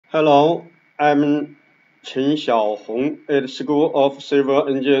Hello, I'm Chen Xiaohong at School of Civil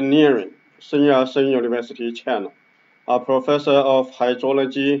Engineering, Chen University, Chen, a professor of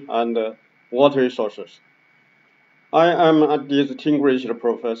hydrology and water resources. I am a distinguished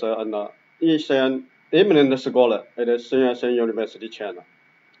professor and is an eminent scholar at Chen University, China.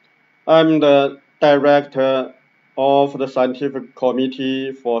 I'm the director of the scientific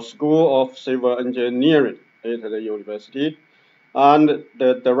committee for School of Civil Engineering at the university and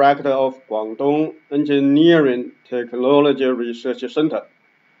the director of Guangdong Engineering Technology Research Center.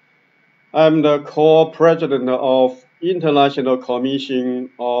 I'm the co-president of International Commission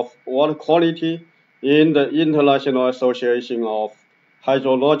of Water Quality in the International Association of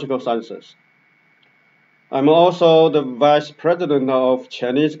Hydrological Sciences. I'm also the vice president of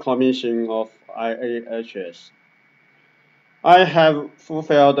Chinese Commission of IAHS. I have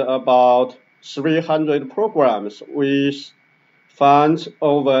fulfilled about 300 programs with funds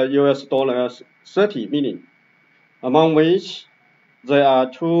over US dollars 30 million, among which there are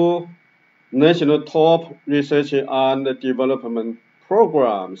 2 national top research and development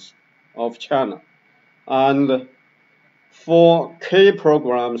programs of China and 4 key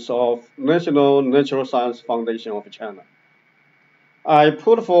programs of National Natural Science Foundation of China. I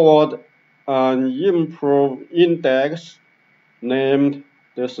put forward an improved index named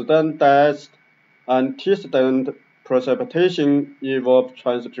the Standardized Antecedent Precipitation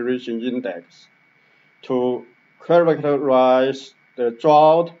Evapotranspiration Index to characterize the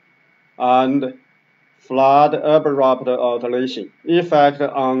drought and flood abrupt alternation effect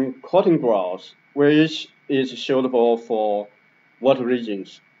on cotton growth, which is suitable for water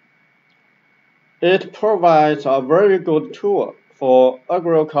regions. It provides a very good tool for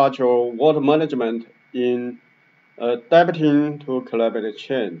agricultural water management in adapting to climate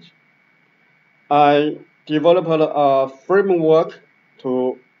change. I developed a framework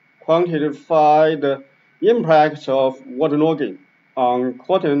to quantify the impacts of waterlogging on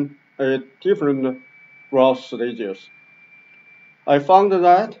cotton at different growth stages. I found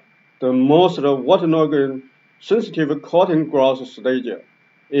that the most waterlogging sensitive cotton growth stage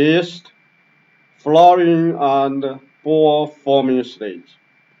is flowering and ball forming stage,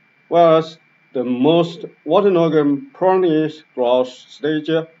 whereas the most waterlogging prone growth stage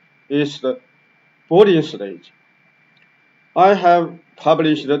is the budding stage. I have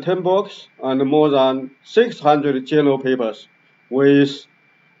published 10 books and more than 600 journal papers with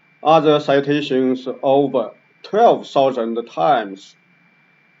other citations over 12,000 times.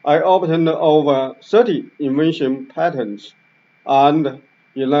 I obtained over 30 invention patents and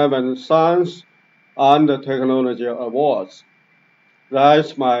 11 science and technology awards.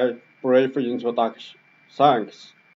 That's my brief introduction. Thanks.